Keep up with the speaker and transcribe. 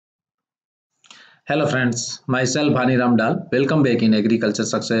Hello friends, myself Bhani Ramdal. Welcome back in Agriculture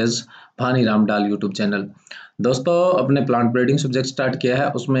Success Bhani रामडाल YouTube channel. दोस्तों अपने plant breeding subject start किया है,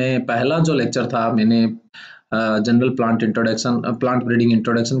 उसमें पहला जो लेक्चर था मैंने जनरल प्लांट ब्रीडिंग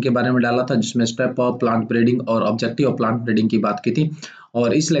इंट्रोडक्शन के बारे में डाला था, जिसमें स्टेप ऑफ प्लांट ब्रीडिंग और ऑब्जेक्टिव ऑफ प्लांट ब्रीडिंग की बात की थी।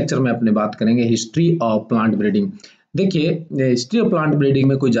 और इस लेक्चर में अपने बात करेंगे हिस्ट्री ऑफ प्लांट ब्रीडिंग। देखिए, हिस्ट्री ऑफ प्लांट ब्रीडिंग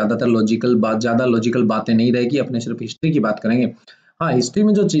में कोई ज़्यादा लॉजिकल बातें नहीं रहेगी, अपने सिर्फ हिस्ट्री की बात करेंगे। हाँ, हिस्ट्री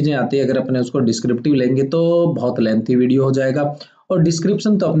में जो चीजें आती है अगर अपने उसको डिस्क्रिप्टिव लेंगे तो बहुत लेंथी वीडियो हो जाएगा, और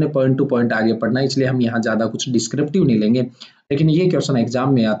डिस्क्रिप्शन तो अपने पॉइंट टू पॉइंट आगे पढ़ना है, इसलिए हम यहाँ ज्यादा कुछ डिस्क्रिप्टिव नहीं लेंगे। लेकिन ये क्वेश्चन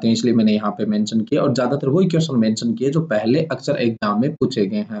एग्जाम में आते हैं, इसलिए मैंने यहाँ पे मेंशन किया, और ज्यादातर वही क्वेश्चन मेंशन किए जो पहले अक्सर एग्जाम में पूछे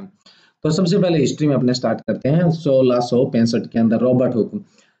गए हैं। तो सबसे पहले हिस्ट्री में अपने स्टार्ट करते हैं 1665 के अंदर रॉबर्ट हुक,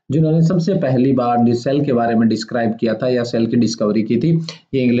 जिन्होंने सबसे पहली बार सेल के बारे में डिस्क्राइब किया था या सेल की डिस्कवरी की थी।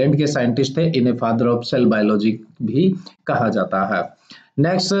 ये इंग्लैंड के साइंटिस्ट थे, इन्हें फादर ऑफ सेल बायोलॉजी भी कहा जाता है।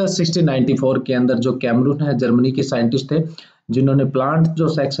 नेक्स्ट 1694 के अंदर जो कैमरून है, जर्मनी के साइंटिस्ट थे, जिन्होंने प्लांट जो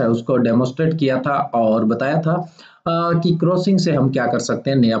सेक्स है उसको डेमोस्ट्रेट किया था और बताया था कि क्रॉसिंग से हम क्या कर सकते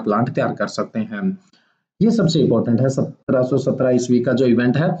हैं, नया प्लांट तैयार कर सकते हैं। ये सबसे इंपॉर्टेंट है। 1717 ईस्वी का जो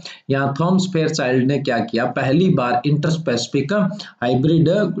इवेंट है, यहाँ थॉमस फेयरचाइल्ड ने क्या किया, पहली बार इंटरस्पेसिफिक हाइब्रिड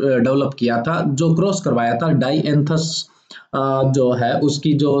डेवलप किया था, जो क्रॉस करवाया था डाइएंथस जो है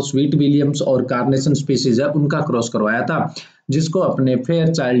उसकी जो स्वीट विलियम्स और कार्नेशन स्पीसीज है उनका क्रॉस करवाया था, जिसको अपने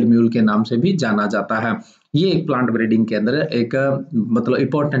फेयरचाइल्ड म्यूल के नाम से भी जाना जाता है। ये एक प्लांट ब्रीडिंग के अंदर एक मतलब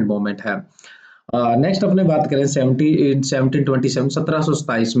इंपॉर्टेंट मोमेंट है। नेक्स्ट अपने बात करें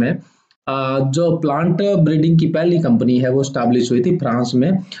 1727 में जो प्लांट ब्रीडिंग की पहली कंपनी है वो स्टैब्लिश हुई थी फ्रांस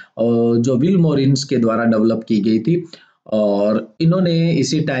में, और जो विल मोरिन्स के द्वारा डेवलप की गई थी। और इन्होंने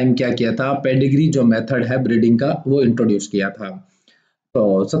इसी टाइम क्या किया था, पेडिग्री जो मेथड है ब्रीडिंग का वो इंट्रोड्यूस किया था।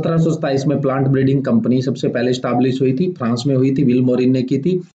 तो 1727 में प्लांट ब्रीडिंग कंपनी सबसे पहले स्टैब्लिश हुई थी, फ्रांस में हुई थी, विल मोरिन ने की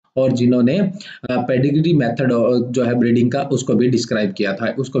थी, और जिन्होंने पेडिग्री मेथड जो है ब्रीडिंग का उसको भी डिस्क्राइब किया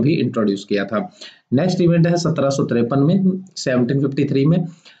था, उसको भी इंट्रोड्यूस किया था। नेक्स्ट इवेंट है 1753 में, 1753 में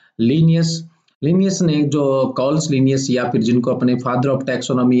लिनियस ने जो कॉल्स लिनियस या फिर जिनको अपने फादर ऑफ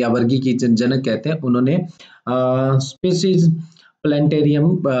टैक्सोनॉमी या वर्गी की जनक कहते हैं, उन्होंने स्पीसीज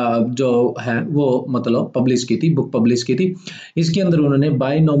प्लांटेरियम जो है वो मतलब पब्लिश की थी, बुक पब्लिश की थी। इसके अंदर उन्होंने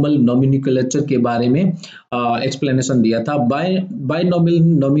बाइनोमल नोमिनिक्लेचर के बारे में एक्सप्लेनेशन दिया था। बाइनोमल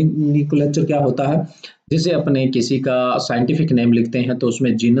नोमिनिक्लेचर क्या होता है, जैसे अपने किसी का साइंटिफिक नेम लिखते हैं तो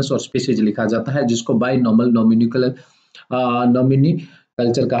उसमें जीनस और स्पीसीज लिखा जाता है, जिसको बाइनोमल नोमिनिकल्चर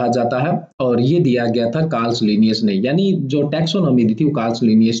कहा जाता है। और ये दिया गया था कार्ल्स लिनियस ने, यानी जो टैक्सोनॉमी दी थी वो कार्ल्स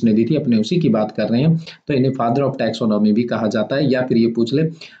लिनियस ने दी थी, अपने उसी की बात कर रहे हैं, तो इन्हें फादर ऑफ टैक्सोनॉमी भी कहा जाता है। या फिर ये पूछ ले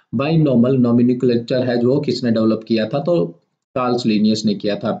बाइनोमल नोमिनिक्लेचर है जो किसने डेवलप किया था, तो कार्ल्स लिनियस ने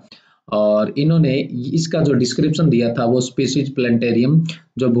किया था। और इन्होंने इसका जो डिस्क्रिप्शन दिया था वो स्पीसीज प्लांटेरियम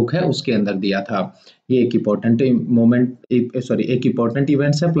जो बुक है उसके अंदर दिया था। ये एक इम्पोर्टेंट एक इम्पोर्टेंट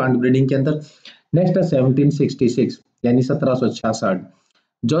इवेंट्स है प्लांट ब्रीडिंग के अंदर। नेक्स्ट है 1766 यानी 1766,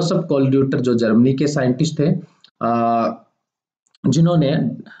 जोसेफ कोल्ड्यूटर जो जर्मनी के साइंटिस्ट थे, जिन्होंने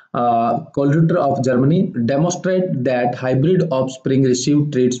कोल्ड्यूटर of Germany demonstrate that hybrid offspring receive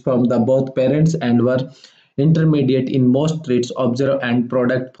treats from the both parents and were intermediate in most traits observed and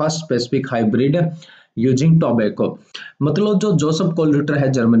product first specific hybrid using tobacco। मतलब जो जोसेफ कोल्ड्यूटर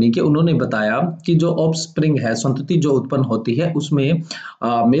है Germany के, उन्होंने बताया कि जो ऑफस्प्रिंग है, संतति जो उत्पन्न होती है, उसमें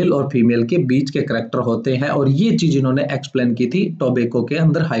मेल और फीमेल के बीच के करैक्टर होते हैं, और ये चीज इन्होंने एक्सप्लेन की थी टोबैको के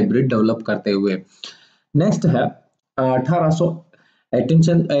अंदर हाइब्रिड डेवलप करते हुए। नेक्स्ट है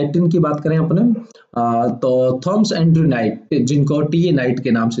 18 की बात करें अपने, तो थॉमस एंड्रू नाइट, जिनको टीए नाइट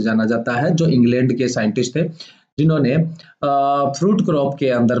के नाम से जाना जाता है, जो इंग्लैंड के साइंटिस्ट थे, जिन्होंने फ्रूट क्रॉप के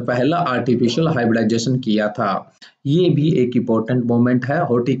अंदर पहला आर्टिफिशियल हाइब्रिडाइजेशन किया था। ये भी एक इम्पोर्टेंट मोमेंट है,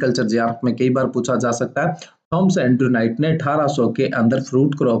 हॉर्टिकल्चर जीआरएफ में कई बार पूछा जा सकता है। थॉमस एंड्रू नाइट ने 1800 के अंदर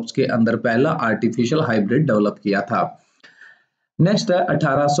फ्रूट क्रॉप्स के अंदर पहला आर्टिफिशियल हाइब्रिड डेवलप किया था। नेक्स्ट है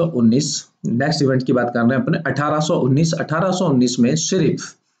 1819, नेक्स्ट इवेंट की बात कर रहे हैं अपने 1819 में सिर्फ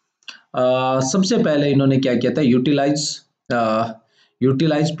सबसे पहले इन्होंने क्या किया था,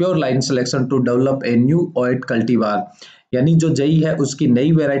 utilise pure line selection to develop a new ओएट cultivar, यानी जो जई है उसकी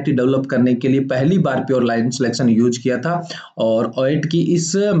नई वैरायटी डेवलप करने के लिए पहली बार प्योर लाइन सिलेक्शन यूज किया था। और ओएट की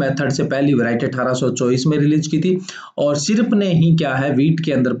इस मेथड से पहली वैरायटी 1824 में रिलीज की थी, और सिर्फ ने ही क्या है वीट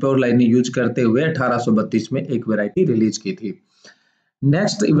के अंदर प्योर लाइन यूज करते हुए 1832 में एक वैरायटी रिलीज की थी।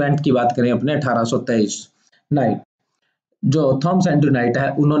 नेक्स्ट इवेंट की बात करें अपने 1823, नाइट, जो थॉमस एंड्रू नाइट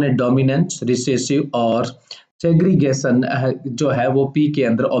है, उन्होंने डोमिनेंस, रिसेसिव और सेग्रीगेशन जो है वो पी के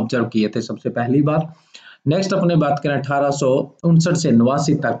अंदर ऑब्जर्व किए थे सबसे पहली बार। नेक्स्ट अपने बात करें 1859 से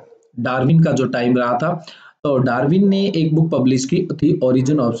 89 तक डार्विन का जो टाइम रहा था, तो डार्विन ने एक बुक पब्लिश की थी,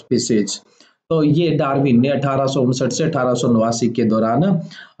 ओरिजिन ऑफ स्पीसीज। तो ये डार्विन ने 1859 से 1889 के दौरान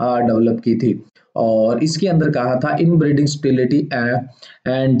डेवलप की थी। और इसके अंदर कहा था inbreeding stability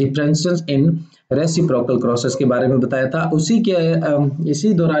and differences in reciprocal crosses के बारे में बताया था।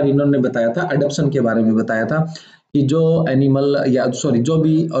 इसी दौरान इन्होंने बताया था एडॉप्शन के बारे में बताया था कि जो एनिमल या जो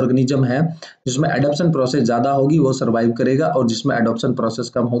भी ऑर्गेनिज्म है जिसमें एडॉप्शन प्रोसेस ज्यादा होगी वो सरवाइव करेगा, और जिसमें एडॉप्शन प्रोसेस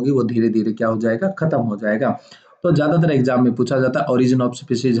कम होगी वो धीरे धीरे क्या हो जाएगा, खत्म हो जाएगा। तो ज्यादातर एग्जाम में पूछा जाता है ओरिजिन ऑफ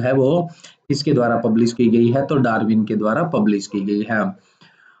स्पीशीज है वो किसके द्वारा पब्लिश की गई है, तो डार्विन के द्वारा पब्लिश की गई है।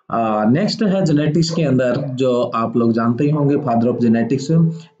 नेक्स्ट है जेनेटिक्स के अंदर, जो आप लोग जानते ही होंगे, father of genetics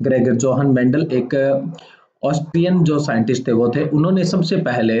Gregor Johan Mendel, एक ऑस्ट्रियन जो साइंटिस्ट थे वो थे। उन्होंने सबसे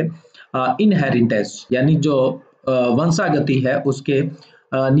पहले इनहेरिटेंस यानी जो वंशागति है उसके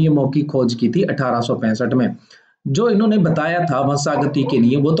नियमों की खोज की थी 1865 में। जो इन्होंने बताया था वंशागति के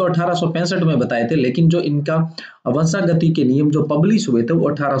नियम वो तो 1865 में बताए थे, लेकिन जो इनका वंशागति के नियम जो पब्लिश हुए थे वो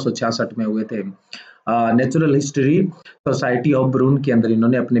 1866 में हुए थे। नेचुरल हिस्ट्री सोसाइटी ऑफ ब्रून के अंदर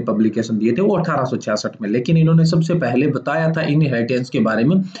इन्होंने अपने पब्लिकेशन दिए थे वो 1866 में, लेकिन इन्होंने सबसे पहले बताया था इनहेरिटेंस के बारे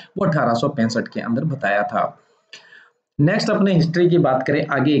में वो 1865 के अंदर बताया था। नेक्स्ट अपने हिस्ट्री की बात करें,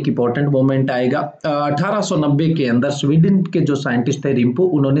 आगे एक इंपॉर्टेंट मोमेंट आएगा। 1890 के अंदर स्वीडन के जो साइंटिस्ट थे रिम्पो,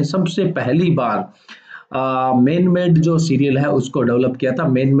 उन्होंने सबसे पहली बार मेन मेड जो सीरियल है उसको डेवलप किया था।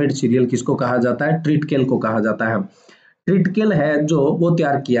 मेन मेड सीरियल किसको कहा जाता है, ट्रिटकेल को कहा जाता है। ट्रिटकेल है जो वो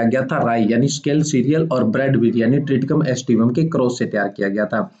तैयार किया गया था राई यानी स्केल सीरियल और ब्रेड व्हीट यानी ट्रिटिकम एस्टिवम के क्रॉस से तैयार किया गया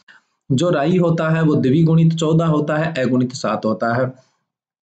था। जो राई होता है वो द्विगुणित 14 होता है, अगुणित 7 होता है,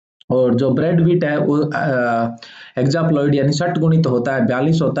 और जो ब्रेड व्हीट है वो हेक्साप्लॉइड यानी 60 गुणित होता है,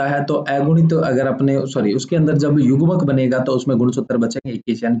 42 होता है। तो अगुणित अगर अपने उसके अंदर जब युग्मक बनेगा तो उसमें गुणसूत्र बचेंगे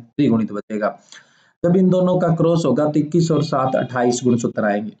 21 यानी त्रिगुणित बचेगा। जब इन दोनों का क्रॉस होगा तो 21 और 7 28 गुणसूत्र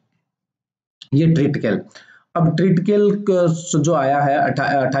आएंगे। ये ट्रिटकेल। अब ट्रिटकेल जो आया है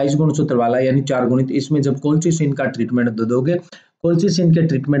 28 गुणसूत्र वाला यानी 4 गुणित, इसमें जब कोल्चिसिन का ट्रीटमेंट दे दोगे, कोल्चिसिन के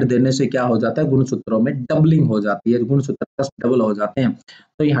ट्रीटमेंट देने से क्या हो जाता है, गुणसूत्रों में डबलिंग हो जाती है, गुणसूत्र 10 डबल हो जाते हैं।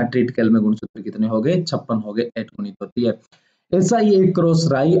 तो यहाँ ट्रिटकेल में गुणसूत्र कितने हो गए, 56 हो गए, 8 गुणित होती है। ऐसा ही एक क्रॉस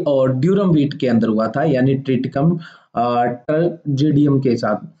राई और ड्यूरम व्हीट के अंदर हुआ था यानी ट्रिटिकम ट्रजिडियम के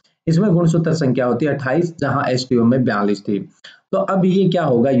साथ। इसमें गुणसूत्र संख्या होती है 28 जहां एसटीओ में 42 थी। तो अब ये क्या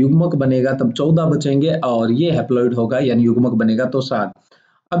होगा, युग्मक बनेगा तब 14 बचेंगे, और ये हैप्लॉइड होगा यानी युग्मक बनेगा तो 7।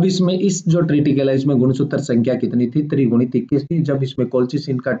 अब इसमें इस जो ट्रिटिकल है इसमें गुणसूत्र संख्या कितनी थी, त्रिगुणित 21 थी। जब इसमें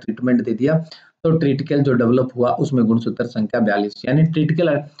कोल्चिसिन का ट्रीटमेंट दे दिया तो ट्रिटिकल जो डेवलप हुआ उसमें गुणसूत्र संख्या 42 यानी ट्रिटिकल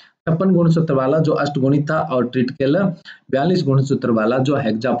 56 गुणसूत्र वाला जो अष्टगुणित था और ट्रिटिकल 42 गुणसूत्र वाला जो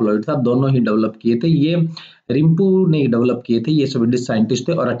हेक्साप्लॉइड था, दोनों ही डेवलप किए थे। ये रिम्पू ने डेवलप किए थे, ये स्वीडिश साइंटिस्ट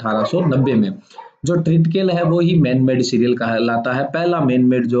थे। और 1890 में जो ट्रिटकेल है वो ही मैन मेड सीरियल कहलाता है। पहला मैन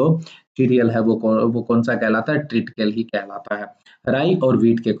मेड जो सीरियल है वो कौन सा कहलाता है, ट्रिटकेल ही कहलाता है। राई और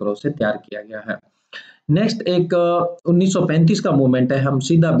व्हीट के क्रॉस से तैयार किया गया है। नेक्स्ट एक 1935 का मूवमेंट है, हम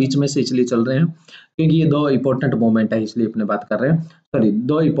सीधा बीच में से इसलिए चल रहे हैं क्योंकि ये दो इंपॉर्टेंट मूवमेंट है इसलिए अपने बात कर रहे हैं। सॉरी,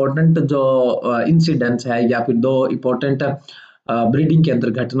 दो इंपॉर्टेंट जो इंसिडेंट्स है या फिर दो इंपॉर्टेंट ब्रीडिंग के अंदर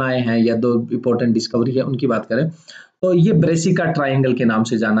घटनाएं हैं या दो इंपॉर्टेंट डिस्कवरी है उनकी बात करें तो ये ब्रेसिका ट्रायंगल के नाम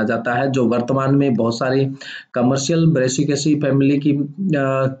से जाना जाता है, जो वर्तमान में बहुत सारी कमर्शियल ब्रेसिकेसी फैमिली की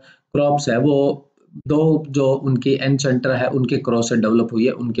क्रॉप्स है वो दो जो उनके एंड सेंटर है उनके क्रॉस से डेवलप हुई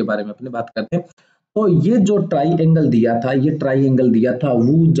है, उनके बारे में अपने बात करते हैं। तो ये जो ट्राइएंगल दिया था, ये ट्राइएंगल दिया था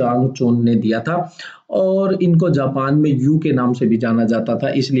वू जांग चोन ने दिया था, और इनको जापान में यू के नाम से भी जाना जाता था,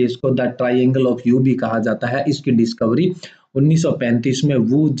 इसलिए इसको द ट्राइएंगल ऑफ यू भी कहा जाता है। इसकी डिस्कवरी 1935 में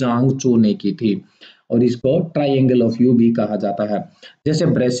वू जांग चो ने की थी और इसको ट्राइएंगल ऑफ यू भी कहा जाता है। जैसे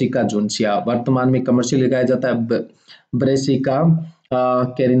ब्रेसिका जुनसिया वर्तमान में कमर्शियल लगाया जाता है, ब्रेसिका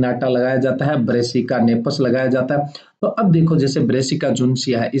कैरिनाटा लगाया जाता है, ब्रेसिका नेपस लगाया जाता है। तो अब देखो जैसे ब्रेसिका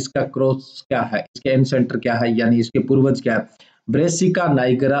जुनसिया है, इसका क्रॉस क्या है, इसके एंड सेंटर क्या है यानी इसके पूर्वज क्या है, ब्रेसिका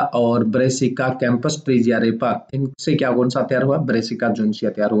नाइगरा और ब्रेसिका कैंपस ट्रीजिया रेपा, इनसे क्या कौन सा तैयार हुआ, ब्रेसिका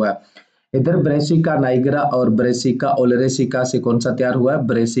जुनसिया तैयार हुआ है। इधर ब्रेसिका नाइगरा और ब्रेसिका ओलेरेसिका से कौन सा तैयार हुआ है,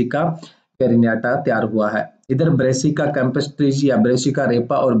 ब्रेसिका कैरिनाटा तैयार हुआ है। इधर ब्रेसिका कैंपस ट्रीजिया, ब्रेसिका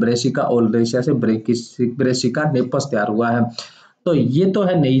रेपा और ब्रेसिका ओलेरेसिया से ब्रेसिका नेपस तैयार हुआ है। तो ये तो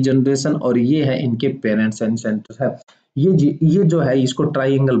है नई जनरेशन और ये है इनके पेरेंट्स एंड सेंटर है। ये जो है इसको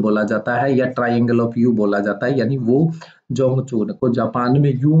ट्राइएंगल बोला जाता है या ट्राइएंगल ऑफ यू बोला जाता है, यानी वो जोंगचू को जापान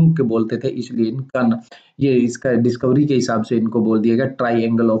में यूंग के बोलते थे, इसलिए इनका ये इसका डिस्कवरी के हिसाब से इनको बोल दिया गया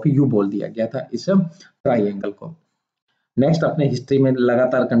ट्राइएंगल ऑफ यू बोल दिया गया था इस ट्राइएंगल को। नेक्स्ट अपने हिस्ट्री में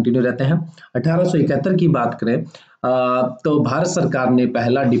लगातार कंटिन्यू रहते हैं। 1871 की बात करें तो भारत सरकार ने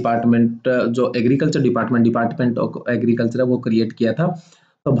पहला डिपार्टमेंट जो एग्रीकल्चर डिपार्टमेंट ऑफ एग्रीकल्चर वो क्रिएट किया था।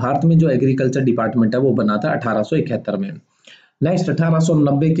 तो भारत में जो एग्रीकल्चर डिपार्टमेंट है वो बना था 1871 में। नेक्स्ट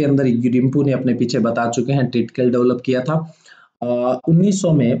 1890 के अंदर यूडिम्पू ने अपने पीछे बता चुके हैं ट्रिटिकल डेवलप किया था।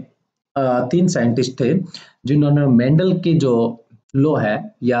 1900 में 3 साइंटिस्ट थे जिन्होंने मेंडल के जो लॉ है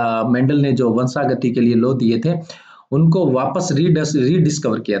या मेंडल ने जो वंशागति के लिए लॉ दिए थे उनको वापस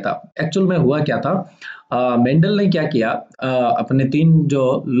रीडिस्कवर किया था। एक्चुअल में हुआ क्या था, मेंडल ने क्या किया, अपने 3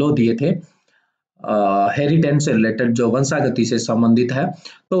 जो लॉ दिए थे हेरिटेंस से रिलेटेड जो वंशागति से संबंधित है,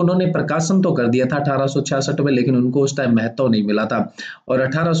 तो उन्होंने प्रकाशन तो कर दिया था 1866 में, लेकिन उनको उस टाइम महत्व नहीं मिला था और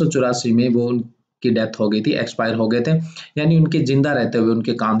 1884 में वो की डेथ हो गई थी, एक्सपायर हो गए थे, यानी उनके जिंदा रहते हुए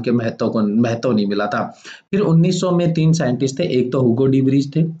उनके काम के महत्व नहीं मिला था। फिर 1900 में 3 साइंटिस्ट थे, एक तो हुगो डी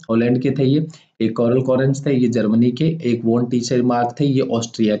ब्रीज थे, हॉलैंड के थे ये, एक कॉरल कॉरेंस थे, ये जर्मनी के, एक वॉन टीसेमार्क थे, ये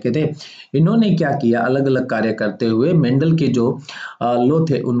ऑस्ट्रिया के थे। इन्होंने क्या किया, अलग अलग कार्य करते हुए मेंडल के जो लॉ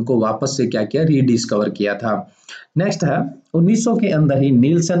थे उनको वापस से क्या किया, रीडिस्कवर किया था। नेक्स्ट है 1900 के अंदर ही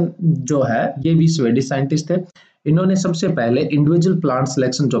नीलसन जो है ये भी स्वीडिश साइंटिस्ट थे। इन्होंने सबसे पहले इंडिविजुअल प्लांट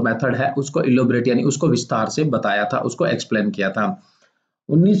सिलेक्शन जो मेथड है उसको इलोबरेट यानी उसको विस्तार से बताया था, उसको एक्सप्लेन किया था।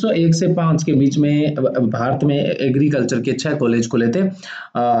 1901 से 5 के बीच में भारत में एग्रीकल्चर के 6 कॉलेज खुले थे,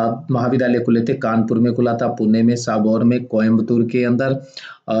 महाविद्यालय खुले थे। कानपुर में खुला था, पुणे में, साबौर में, कोयम्बतूर के अंदर,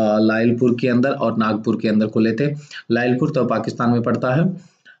 लाइलपुर के अंदर और नागपुर के अंदर खुले थे। लाइलपुर तो पाकिस्तान में पड़ता है।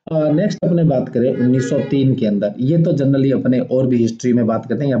 नेक्स्ट अपने बात करें 1903 के अंदर, ये तो जनरली अपने और भी हिस्ट्री में बात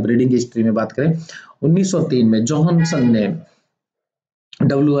करते हैं या ब्रीडिंग हिस्ट्री में बात करें। 1903 में जॉनसन ने,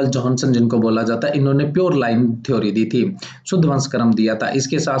 डब्ल्यू.एल. जॉनसन जिनको बोला जाता है, इन्होंने प्योर लाइन थ्योरी दी थी, शुद्ध वंशक्रम दिया था।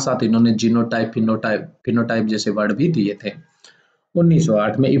 इसके साथ साथ इन्होंने जीनोटाइप, फिनोटाइप जैसे वर्ड भी दिए थे।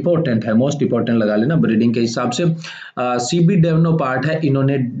 1908 में इंपॉर्टेंट है, मोस्ट इंपॉर्टेंट लगा लेना ब्रीडिंग के हिसाब से, सीबी डेवनो पार्ट है,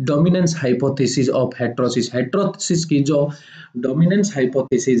 इन्होंने dominance hypothesis of heterosis, heterosis की जो डोमिनेंस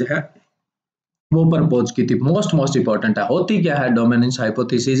हाइपोथेसिस है वो प्रपोज की थी। मोस्ट इंपॉर्टेंट है। होती क्या है डोमिनेंस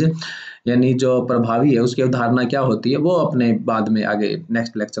हाइपोथेसिस, यानी जो प्रभावी है उसकी अवधारणा क्या होती है, वो अपने बाद में आगे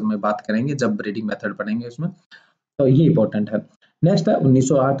नेक्स्ट लेक्चर में बात करेंगे जब ब्रीडिंग मेथड पढ़ेंगे उसमें, तो ये इंपॉर्टेंट है। नेक्स्ट है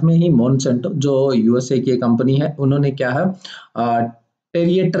 1908 में ही मॉन्सेंटो जो यूएसए की कंपनी है, उन्होंने क्या है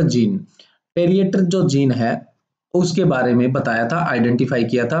टेरिएटर जो जीन है उसके बारे में बताया था, आइडेंटिफाई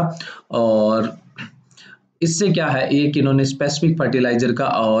किया था। और इससे क्या है, एक इन्होंने स्पेसिफिक फर्टिलाइजर का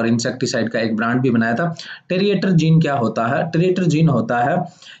और इंसेक्टिसाइड का एक ब्रांड भी बनाया था। टेरिएटर जीन क्या होता है, टेरिएटर जीन होता है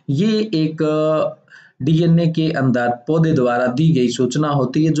ये एक डीएनए के अंदर पौधे द्वारा दी गई सूचना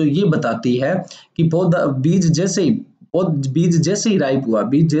होती है जो ये बताती है कि पौधा बीज जैसे ही राइप हुआ,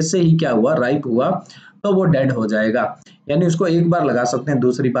 बीज जैसे ही क्या हुआ, राइप हुआ, तो वो डेड हो जाएगा, यानी उसको एक बार लगा सकते हैं,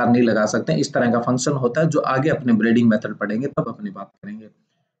 दूसरी बार नहीं लगा सकते हैं। इस तरह का फंक्शन होता है जो आगे अपने ब्रीडिंग मेथड पढ़ेंगे तब अपनी बात करेंगे।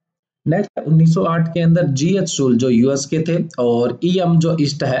 नेक्स्ट 1908 के अंदर जीएच सूल जो यूएस के थे और ईएम जो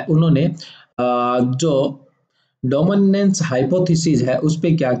ईस्ट है, उन्होंने जो डोमिनेंस हाइपोथेसिस है उस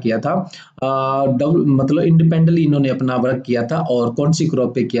पे क्या किया था, मतलब इंडिपेंडेंटली इन्होंने अपना वर्क किया था। और कौन सी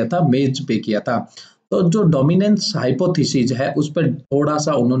क्रॉप पे किया था, मेज पे किया था। तो जो डोमिनेंस हाइपोथेसिस है उस पर थोड़ा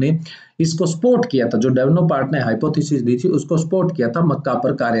सा उन्होंने इसको सपोर्ट किया था, जो डेवनो पार्ट ने हाइपोथेसिस दी थी उसको सपोर्ट किया था मक्का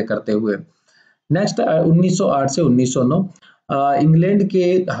पर कार्य करते हुए। नेक्स्ट 1908 से 1909 इंग्लैंड के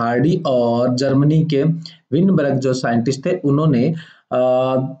हार्डी और जर्मनी के विनबर्ग जो साइंटिस्ट थे, उन्होंने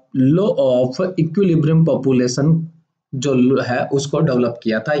लॉ ऑफ इक्विलिब्रियम पॉपुलेशन जो है उसको डेवलप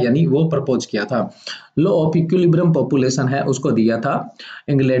किया था, यानी वो प्रपोज किया था। लॉ ऑफ इक्विलिब्रियम पॉपुलेशन है उसको दिया था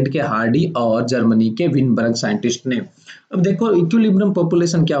इंग्लैंड के हार्डी और जर्मनी के विनबर्ग साइंटिस्ट ने। अब देखो इक्विलिब्रियम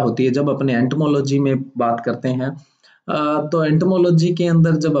पॉपुलेशन क्या होती है, जब अपने एंटोमोलॉजी में बात करते हैं तो एंटोमोलॉजी के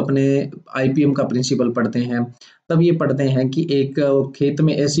अंदर जब अपने आईपीएम का प्रिंसिपल पढ़ते हैं तब ये पढ़ते हैं कि एक खेत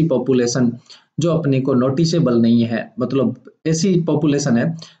में ऐसी पॉपुलेशन जो अपने को नोटिसेबल नहीं है, मतलब ऐसी पॉपुलेशन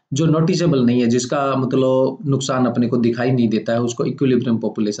है जो नोटिसेबल नहीं है, जिसका मतलब नुकसान अपने को दिखाई नहीं देता है, उसको इक्विलिब्रियम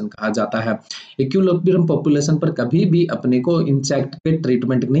पॉपुलेशन कहा जाता है। इक्विलिब्रियम पॉपुलेशन पर कभी भी अपने को इंसेक्ट पे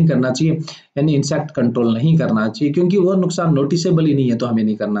ट्रीटमेंट नहीं करना चाहिए, यानी इंसेक्ट कंट्रोल नहीं करना चाहिए, क्योंकि वो नुकसान नोटिसेबल ही नहीं है तो हमें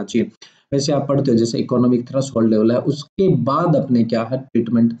नहीं करना चाहिए। वैसे आप पढ़ते हो जैसे इकोनॉमिक थ्रेशोल्ड लेवल है उसके बाद अपने क्या है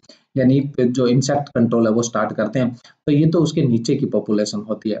ट्रीटमेंट, यानी जो इंसेक्ट कंट्रोल है वो स्टार्ट करते हैं, तो ये तो उसके नीचे की पॉपुलेशन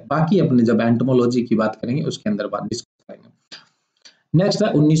होती है। बाकी अपने जब एंटोमोलॉजी की बात करेंगे उसके अंदर बात डिस्कस करेंगे। नेक्स्ट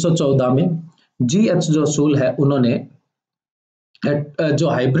है 1914 में जीएच जो सूल है उन्होंने जो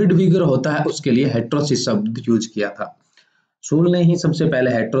हाइब्रिड विगर होता है उसके लिए हेट्रोसिस शब्द यूज किया था। सूल ने ही सबसे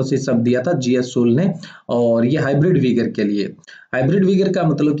पहले हेट्रोसिस शब्द दिया था, जीएच सूल ने। और ये हाइब्रिड विगर के लिए, हाइब्रिड विगर का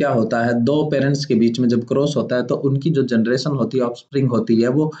मतलब क्या होता है, दो पेरेंट्स के बीच में जब क्रॉस होता है तो उनकी जो जनरेशन होती है, ऑफस्प्रिंग होती है,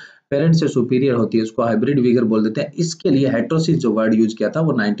 वो पेरेंट्स से सुपीरियर होती है, उसको हाइब्रिड विगर बोल देते हैं। इसके लिए हेट्रोसिस जो वर्ड यूज किया था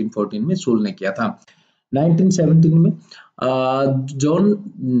वो 1914 में सूल ने किया था। 1917 में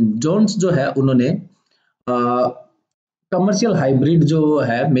जोन्स जो है उन्होंने कमर्शियल हाइब्रिड जो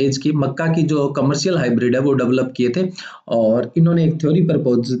है मेज की, मक्का की जो कमर्शियल हाइब्रिड है वो डेवलप किए थे। और इन्होंने एक थ्योरी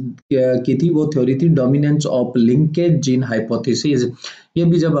प्रपोज की थी, वो थ्योरी थी dominance of linkage gene hypothesis. ये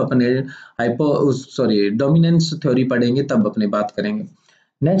भी जब अपने डोमिनेंस थ्योरी पढ़ेंगे तब अपने बात करेंगे।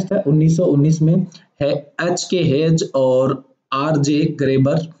 नेक्स्ट है 1919 में है एच के हेज और आर जे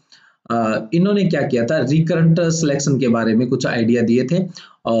ग्रेबर। इन्होंने क्या किया था, रिकरेंट सिलेक्शन के बारे में कुछ आइडिया दिए थे।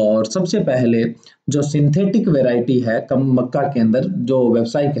 और सबसे पहले जो सिंथेटिक वैरायटी है मक्का के अंदर, जो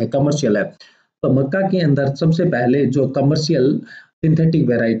व्यावसायिक है, कमर्शियल है, तो मक्का के अंदर सबसे पहले जो कमर्शियल सिंथेटिक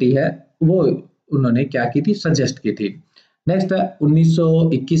वैरायटी है वो उन्होंने क्या की थी, सजेस्ट की थी। नेक्स्ट है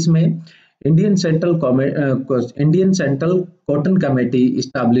 1921 में Indian central cotton committee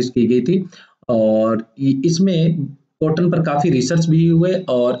establish की गई थी। और इसमें कॉटन पर काफी रिसर्च भी हुए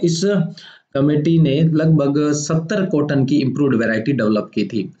और इस कमेटी ने लगभग 70 कॉटन की इम्प्रूव्ड वैरायटी डेवलप की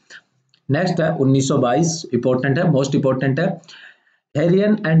थी। नेक्स्ट है 1922, इंपॉर्टेंट है, मोस्ट इंपॉर्टेंट है।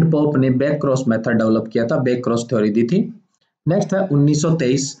 हेरियन एंड पोप ने बैक क्रॉस मेथड डेवलप किया था, बैक क्रॉस थ्योरी दी थी। नेक्स्ट है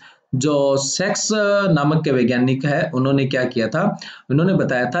 1923, जो सेक्स नामक के वैज्ञानिक है, उन्होंने क्या किया था, उन्होंने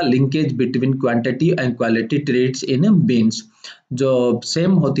बताया था linkage between quantity and quality traits in beans. जो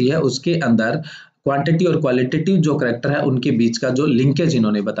सेम होती है उसके अंदर क्वांटिटी और क्वालिटेटिव जो करेक्टर है उनके बीच का जो लिंकेज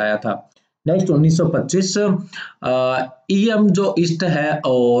इन्होंने बताया था। नेक्स्ट 1925, ईएम जो ईस्ट है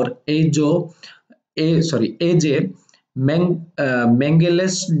और एजे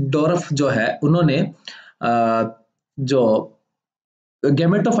मेंगेलेसडोर्फ जो है, उन्होंने जो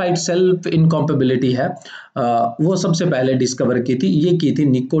गैमेटोफाइट सेल्फ इनकॉम्पेबिलिटी है वो सबसे पहले डिस्कवर की थी। ये की थी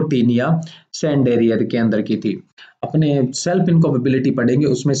निकोटीनिया सैंडेरियर के अंदर की थी। अपने सेल्फ इनकॉम्पेबिलिटी पढ़ेंगे,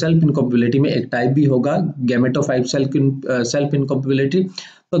 उसमें सेल्फ इनकॉम्पेबिलिटी में एक टाइप भी होगा गैमेटोफाइट सेल्फ इनकॉम्पेबिलिटी।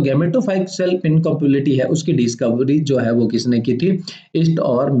 तो गैमेटोफाइट सेल्फ इनकॉम्पेबिलिटी है, उसकी डिस्कवरी जो है वो किसने की थी, ईस्ट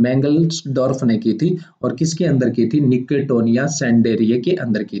और मेंगल्सडॉर्फ ने की थी। और किसके अंदर की थी, निकोटोनिया सैंडेरियर के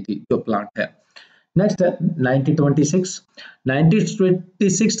अंदर की थी, जो प्लांट है। नेक्स्ट है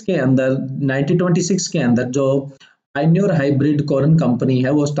 1926 के अंदर 1926 के अंदर जो पायनियर हाइब्रिड कॉर्न कंपनी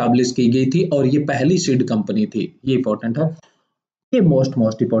है वो स्टैब्लिश की गई थी और ये पहली सीड कंपनी थी। ये इंपॉर्टेंट है, ये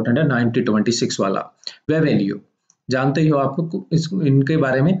मोस्ट इंपॉर्टेंट है 1926 वाला। वेवेलियो जानते ही हो आपको इनके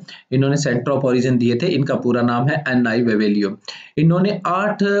बारे में, इन्होंने सेंटर ऑफ ओरिजिन दिए थे, इनका पूरा नाम है एन.आई. वेवेलियो। इन्होंने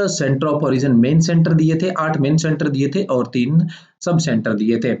 8 centre of origin main centre दिए थे, 8 मेन सेंटर दिए थे और 3 सब सेंटर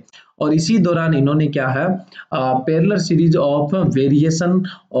दिए थे। और इसी दौरान इन्होंने क्या है, पैरेलल सीरीज ऑफ वेरिएशन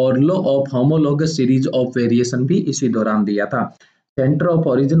और law of homologous series of variation भी इसी दौरान दिया था। सेंटर ऑफ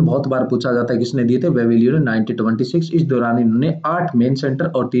ओरिजिन बहुत बार पूछा जाता है, किसने दिए थे, वेवेलियो ने 1926। इस दौरान इन्होंने 8 मेन सेंटर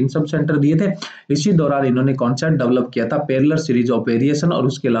और 3 सब सेंटर दिए थे। इसी दौरान इन्होंने कॉन्सेप्ट डेवलप किया था पैरेलल सीरीज ऑफ वेरिएशन और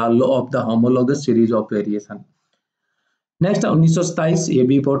उसके अलावा law of the homologous series of variation. Next 1927, ये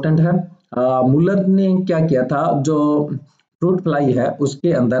भी इंपॉर्टेंट है। मुलर ने क्या किया था, जो फ्रूट फ्लाई है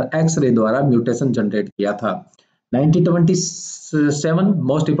उसके अंदर एक्सरे द्वारा म्यूटेशन जनरेट किया था। 1927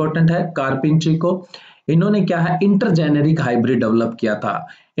 मोस्ट इंपॉर्टेंट है। कार्पेंट्री को इन्होंने क्या है, इंटरजेनेरिक हाइब्रिड डेवलप किया था।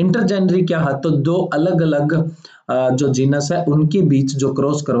 इंटरजेनेरिक क्या है, तो दो अलग अलग जो जीनस है उनके बीच जो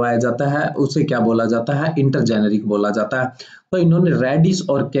क्रॉस करवाया जाता है उसे क्या बोला जाता है, इंटरजेनेरिक बोला जाता है। तो इन्होंने रेडिश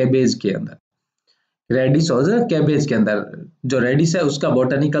और कैबेज के अंदर, रेडिश और कैबेज के अंदर, जो रेडिश है उसका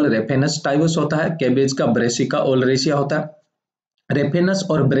बोटेनिकल रेफेनस टाइवस होता है, कैबेज का ब्रेसिका ओलरेसिया होता है। रेफेनस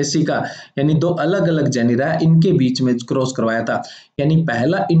और ब्रेसिका यानी दो अलग अलग जेनिरा है, इनके बीच में क्रॉस करवाया था। यानी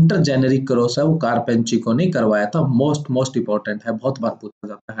पहला इंटरजेनेरिक क्रॉस है वो कार्पेंचिको ने करवाया था। मोस्ट इंपॉर्टेंट है, बहुत बार पूछा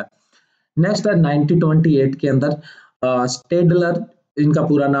जाता है। नेक्स्ट है 1928 के अंदर स्टेडलर, इनका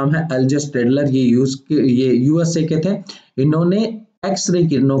पूरा नाम है एलजे स्टेडलर, ये यूएसए के थे। इन्होंने एक्सरे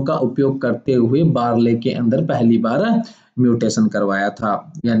किरणों का उपयोग करते हुए बारले के अंदर पहली बार म्यूटेशन करवाया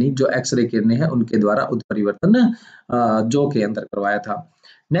था, यानी जो एक्सरे किरणें हैं उनके द्वारा उत्परिवर्तन जो के अंदर करवाया था।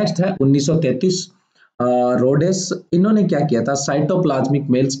 नेक्स्ट है 1933, रोडेस, इन्होंने क्या किया था, साइटोप्लाज्मिक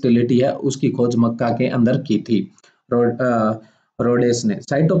मेल स्टेबिलिटी है उसकी खोज मक्का के अंदर की थी। रोडेस ने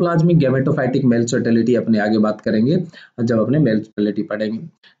साइटोप्लाज्मिक गैमेटोफाइटिक मेल स्टेबिलिटी अपने आगे बात करेंगे जब अपने मेल स्टेबिलिटी पढ़ेंगे।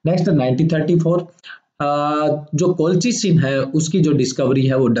 नेक्स्ट 1934, जो कोल्चिसिन है उसकी जो डिस्कवरी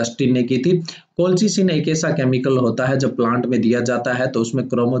है वो डस्टिन ने की थी। कोल्चिसिन एक ऐसा केमिकल होता है जब प्लांट में दिया जाता है तो उसमें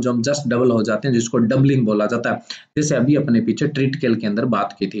क्रोमोसोम जस्ट डबल हो जाते हैं, जिसको डबलिंग बोला जाता है, जैसे अभी अपने पीछे ट्रिटिकल के अंदर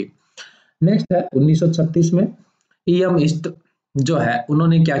बात की थी। नेक्स्ट है 1936 में ईएम ईस्ट जो है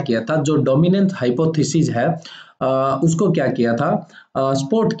उन्होंने क्या किया था, जो डोमिनेंट हाइपोथेसिस है उसको क्या किया था,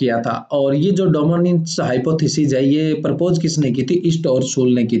 सपोर्ट किया था। और ये जो डोमिनेंट हाइपोथेसिस है ये प्रपोज किसने की थी, ईस्ट और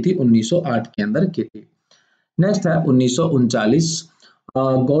शूल ने की थी, 1908 के अंदर की थी। नेक्स्ट है 1939,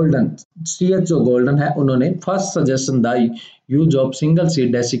 गोल्डन, CHO गोल्डन है, उन्होंने first suggestion the use of single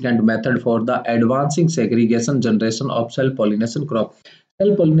seed desiccant method for the advancing segregation generation of self pollination crop.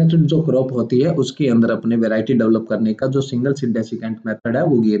 Self pollinated जो क्रॉप होती है उसके अंदर अपने वैरायटी डेवलप करने का जो सिंगल सीड डेसिकेंट मेथड है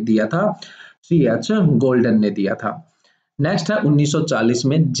वो ये दिया था, CH गोल्डन ने दिया था। नेक्स्ट है 1940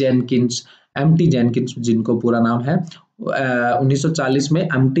 में जेनकिंस, एमटी जेनकिंस जिनको पूरा नाम है, 1940 में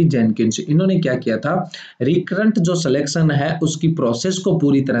एमटी जेनकिंस, इन्होंने क्या किया था, रिकरेंट जो सिलेक्शन है उसकी प्रोसेस को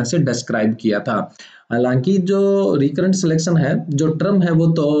पूरी तरह से डिस्क्राइब किया था। हालांकि जो रिकरेंट सिलेक्शन है, जो टर्म है वो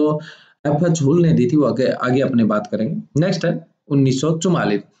तो एफ हुल ने दी थी, वो आगे आगे अपने बात करेंगे। नेक्स्ट है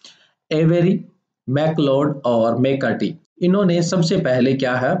 1944, एवेरी, मैकलोड और मैकार्टी, इन्होंने सबसे पहले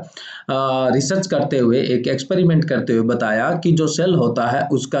क्या है, रिसर्च करते हुए, एक एक्सपेरिमेंट करते हुए बताया कि जो सेल होता है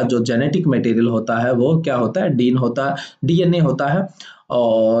उसका जो जेनेटिक मटेरियल होता है वो क्या होता है, डीएनए होता है,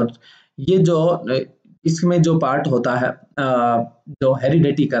 और ये जो इसमें जो पार्ट होता है जो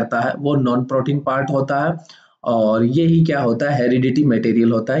हेरिडिटी करता है वो नॉन प्रोटीन पार्ट होता है, और यही क्या होता है, हेरिडिटी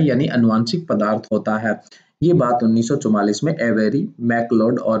मटेरियल होता है, यानी आनुवंशिक पदार्थ होता है। ये बात 1944 में एवेरी,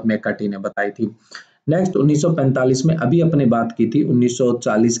 मैकलोड और मैकार्टी ने बताई थी। नेक्स्ट 1945 में अभी अपने बात की थी,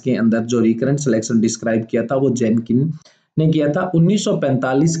 1940 के अंदर जो रिकरेंट सिलेक्शन डिस्क्राइब किया था वो जेनकिन ने किया था।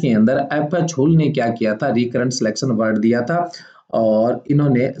 1945 के अंदर एफ हुल ने क्या किया था, रिकरेंट सिलेक्शन वर्ड दिया था, और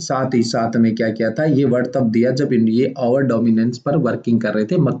इन्होंने साथ ही साथ में क्या किया था, ये वर्ड तब दिया जब ये ओवर डोमिनेंस पर वर्किंग कर रहे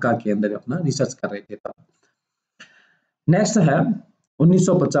थे, मक्का के अंदर अपना रिसर्च कर रहे थे तब। नेक्स्ट है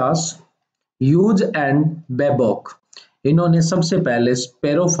 1950, ह्यूज एंड बेबॉक, इन्होंने सबसे पहले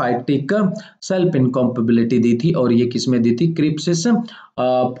स्पेरोफाइटिक सेल्फ इनकॉम्पेबिलिटी दी थी, और ये किसमें दी थी, क्रिप्सिस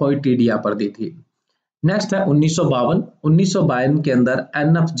फोइटिडिया पर दी थी। नेक्स्ट है 1952, 1952 के अंदर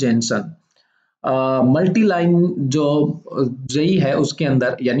एनएफ जेनसन, मल्टी लाइन जो जई है उसके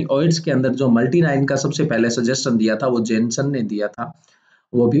अंदर, यानी ओइड्स के अंदर जो मल्टी लाइन का सबसे पहले सजेशन दिया था वो जेनसन ने दिया था,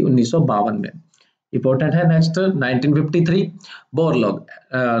 वो भी 1952 में। इंपॉर्टेंट है। Next 1953, Borlaug,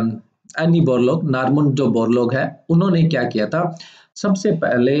 any Borlaug, Norman जो बोरलॉग है, उन्होंने क्या किया था, सबसे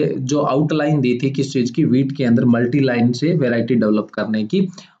पहले जो आउटलाइन दी थी किस चीज की, वीट के अंदर मल्टी लाइन से वेराइटी डेवलप करने की,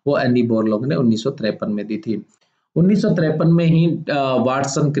 वो एनी बोरलॉग ने 1953 में दी थी। 1953 में ही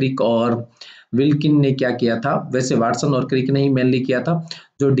वाटसन, क्रिक और विल्किन ने क्या किया था, वैसे वाटसन और क्रिक ने ही मेनली किया था,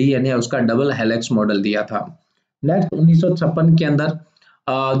 जो डीएनए उसका डबल हेलिक्स मॉडल दिया था। नेक्स्ट 1956 के अंदर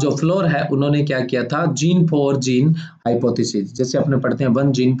जो फ्लोर है उन्होंने क्या किया था, जीन फॉर जीन हाइपोथेसिस, जैसे अपने पढ़ते हैं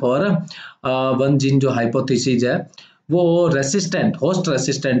वन जीन जो हाइपोथेसिस है वो रेसिस्टेंट, होस्ट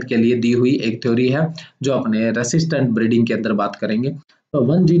रेसिस्टेंट के लिए दी हुई एक थ्योरी है, जो अपने रेसिस्टेंट ब्रीडिंग के अंदर बात करेंगे। तो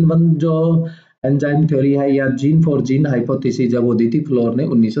वन जो एंजाइम थ्योरी है या जीन फॉर जीन हाइपोथेसिस है वो दी थी फ्लोर ने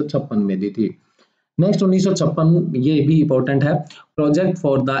 1956 में दी थी। नेक्स्ट 1956, ये भी इंपॉर्टेंट है, project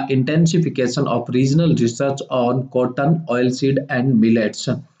for the intensification of regional research on cotton, oil seed and millets,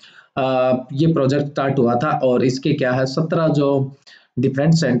 ये प्रोजेक्ट स्टार्ट हुआ था, और इसके क्या है 17 जो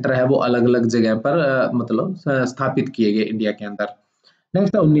डिफरेंट सेंटर है वो अलग अलग जगह पर मतलब स्थापित किए गए इंडिया के अंदर।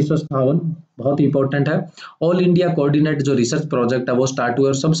 नेक्स्ट है 1957, बहुत इंपॉर्टेंट है, ऑल इंडिया कोऑर्डिनेट जो रिसर्च प्रोजेक्ट है वो स्टार्ट हुआ,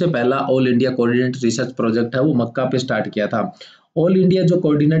 और सबसे पहला all India coordinate research project है वो मक्का पे स्टार्ट किया था। ऑल इंडिया जो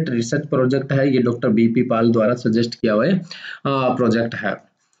कोऑर्डिनेट रिसर्च प्रोजेक्ट है ये डॉक्टर बीपी पाल द्वारा सजेस्ट किया हुआ प्रोजेक्ट है।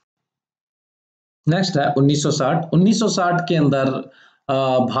 नेक्स्ट है 1960, 1960 के अंदर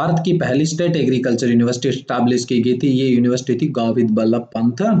भारत की पहली स्टेट एग्रीकल्चर यूनिवर्सिटी स्टैब्लिश की गई थी, ये यूनिवर्सिटी थी Govind Ballabh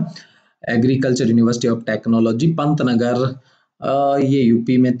Pant agriculture university of technology, Pantnagar, ये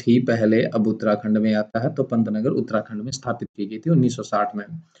यूपी में थी पहले, अब उत्तराखंड में आता है, तो पंतनगर उत्तराखंड में स्थापित की गई थी 1960 में।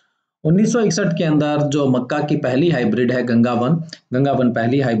 1961 के अंदर जो मक्का की पहली हाइब्रिड है गंगावन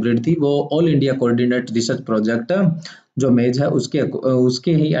पहली हाइब्रिड थी, वो all India coordinate research project जो मेज है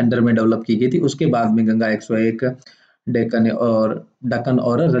उसके ही अंडर में डेवलप की गई थी। उसके बाद में गंगा 101, डकन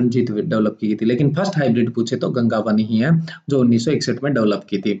और रंजीत डेवलप की गई थी, लेकिन फर्स्ट हाइब्रिड पूछे तो गंगावन ही है जो 1961 में डेवलप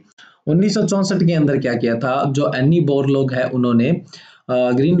की थी। 1964 के अंदर क्या किया था, जो एनी बोरलॉग है उन्होंने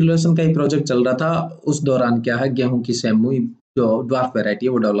ग्रीन रिवोल्यूशन का ही प्रोजेक्ट चल रहा था, उस दौरान क्या है गेहूं की सेमुई जो ड्वार्फ वैरायटी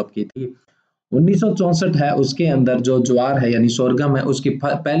है वो डेवलप की थी। 1964 है उसके अंदर जो ज्वार है यानी सोरगम है उसकी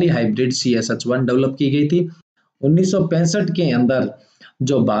पहली हाइब्रिड CSH1 डेवलप की गई थी। 1965 के अंदर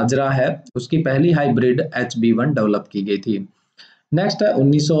जो बाजरा है उसकी पहली हाइब्रिड HB1 डेवलप की गई थी। नेक्स्ट है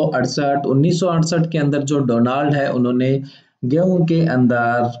 1968 के अंदर जो डोनाल्ड है उन्होंने गेहूं के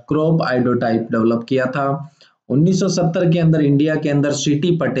अंदर क्रॉप आइडोटाइप डेवलप किया था। 1970 के अंदर इंडिया के अंदर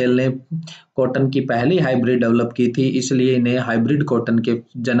सीटी पटेल ने कॉटन की पहली हाइब्रिड डेवलप की थी, इसलिए इन्हें हाइब्रिड कॉटन के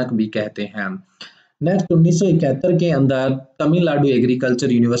जनक भी कहते हैं। नेक्स्ट 1971 के अंदर तमिलनाडु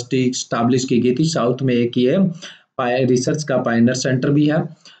एग्रीकल्चर यूनिवर्सिटी स्टैब्लिश की गई थी, साउथ में एक ये रिसर्च का पायनियर सेंटर भी है।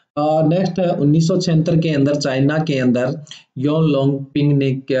 नेक्स्ट है 1976 के अंदर चाइना के अंदर योन लोंगपिंग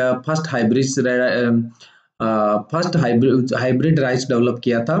ने फर्स्ट हाइब्रिड राइस डेवलप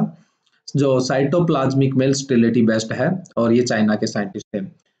किया था जो साइटोप्लाज्मिक मेल स्टेरिलिटी बेस्ड है, और ये चाइना के साइंटिस्ट थे।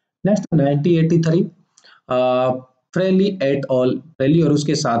 नेक्स्ट 1983 फ्रेली एट ऑल, फ्रेली और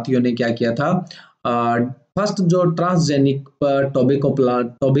उसके साथियों ने क्या किया था, फर्स्ट जो ट्रांसजेनिक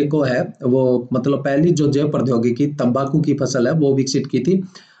टोबैको है, वो मतलब पहली जो जैव प्रौद्योगिकी तंबाकू की फसल है वो विकसित की थी।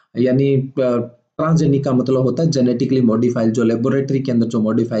 यानी ट्रांसजेनिक का मतलब होता है जेनेटिकली मॉडिफाइड, जो लेबोरेटरी के अंदर जो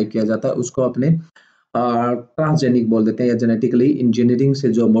मॉडिफाई किया जाता है उसको अपने ट्रांसजेनिक बोल देते हैं, या जेनेटिकली इंजीनियरिंग से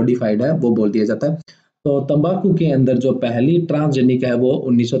जो मॉडिफाइड है वो बोल दिया जाता है। तो तंबाकू के अंदर जो पहली ट्रांसजेनिक है वो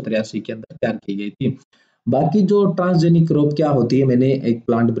 1983 के अंदर तैयार की गई थी। बाकी जो ट्रांसजेनिक क्रॉप क्या होती है, मैंने एक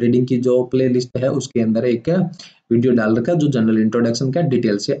प्लांट ब्रीडिंग की जो प्ले लिस्ट है उसके अंदर एक वीडियो डाल रखा जो जनरल इंट्रोडक्शन का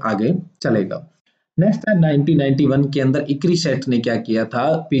डिटेल से आगे चलेगा। नेक्स्ट है 1991 के अंदर इक्रीसेट ने क्या किया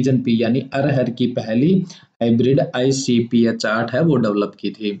था, पिजन पी यानी अरहर की पहली हाइब्रिड ICPH8 है वो डेवलप की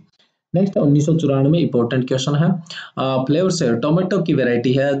थी। नेक्स्ट 1994 इंपॉर्टेंट क्वेश्चन है, फ्लेवर से टोमेटो की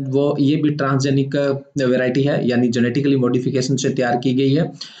वैरायटी है वो, ये भी ट्रांसजेनिक वैरायटी है यानी जेनेटिकली मॉडिफिकेशन से तैयार की गई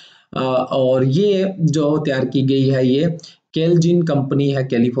है। और ये जो तैयार की गई है ये केलजिन कंपनी है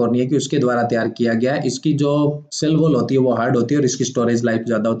कैलिफोर्निया की, उसके द्वारा तैयार किया गया है। इसकी जो सेल वॉल होती है वो हार्ड होती है और इसकी स्टोरेज लाइफ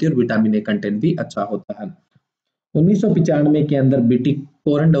ज्यादा होती है और विटामिन ए कंटेंट भी अच्छा होता है। 1995 के अंदर बीटी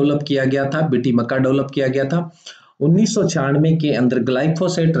कोरन डेवलप किया गया था, बीटी मक्का डेवलप किया गया था। 1996 के अंदर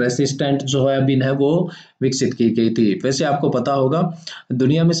ग्लाइफोसेट रेसिस्टेंट जो सोयाबीन है वो विकसित की गई थी। वैसे आपको पता होगा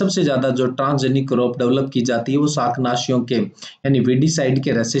दुनिया में सबसे ज्यादा जो ट्रांसजेनिक क्रॉप डेवलप की जाती है वो शाकनाशियों के यानी वीडीसाइड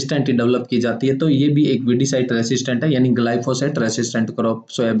के रेसिस्टेंट ही डेवलप की जाती है, तो ये भी एक वीडीसाइड रेसिस्टेंट है यानी ग्लाइफोसेट रेसिस्टेंट क्रॉप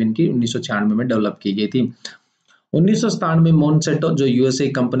सोयाबीन की 1996 में डेवलप की गई थी। 1997 में मोनसेटो जो यूएसए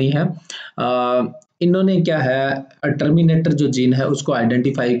कंपनी है, इन्होंने क्या है टर्मिनेटर जो जीन है उसको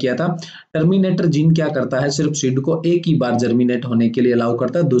आइडेंटिफाई किया था। टर्मिनेटर जीन क्या करता है, सिर्फ सीड को एक ही बार जर्मिनेट होने के लिए अलाउ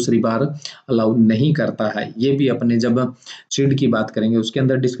करता है, दूसरी बार अलाउ नहीं करता है। ये भी अपने जब सीड की बात करेंगे उसके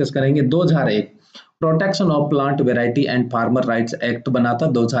अंदर डिस्कस करेंगे। 2001 protection of plant variety and farmer rights act बना था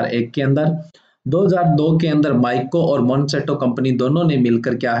 2001 के अंदर। 2002 के अंदर माइको और मोनसेटो कंपनी दोनों ने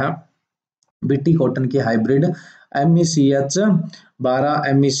मिलकर क्या है बीटी कॉटन की hybrid MECH12,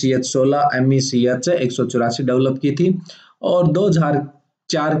 MECH16, MECH184 develop की थी। और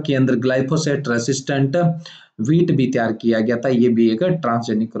 2004 के अंदर ग्लाइफोसेट रेसिस्टेंट वीट भी तैयार किया गया था, ये भी एक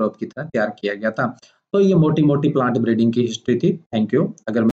ट्रांसजेनिक क्रॉप की तरह तैयार किया गया था। तो ये मोटी मोटी प्लांट ब्रीडिंग की हिस्ट्री थी। Thank you. अगर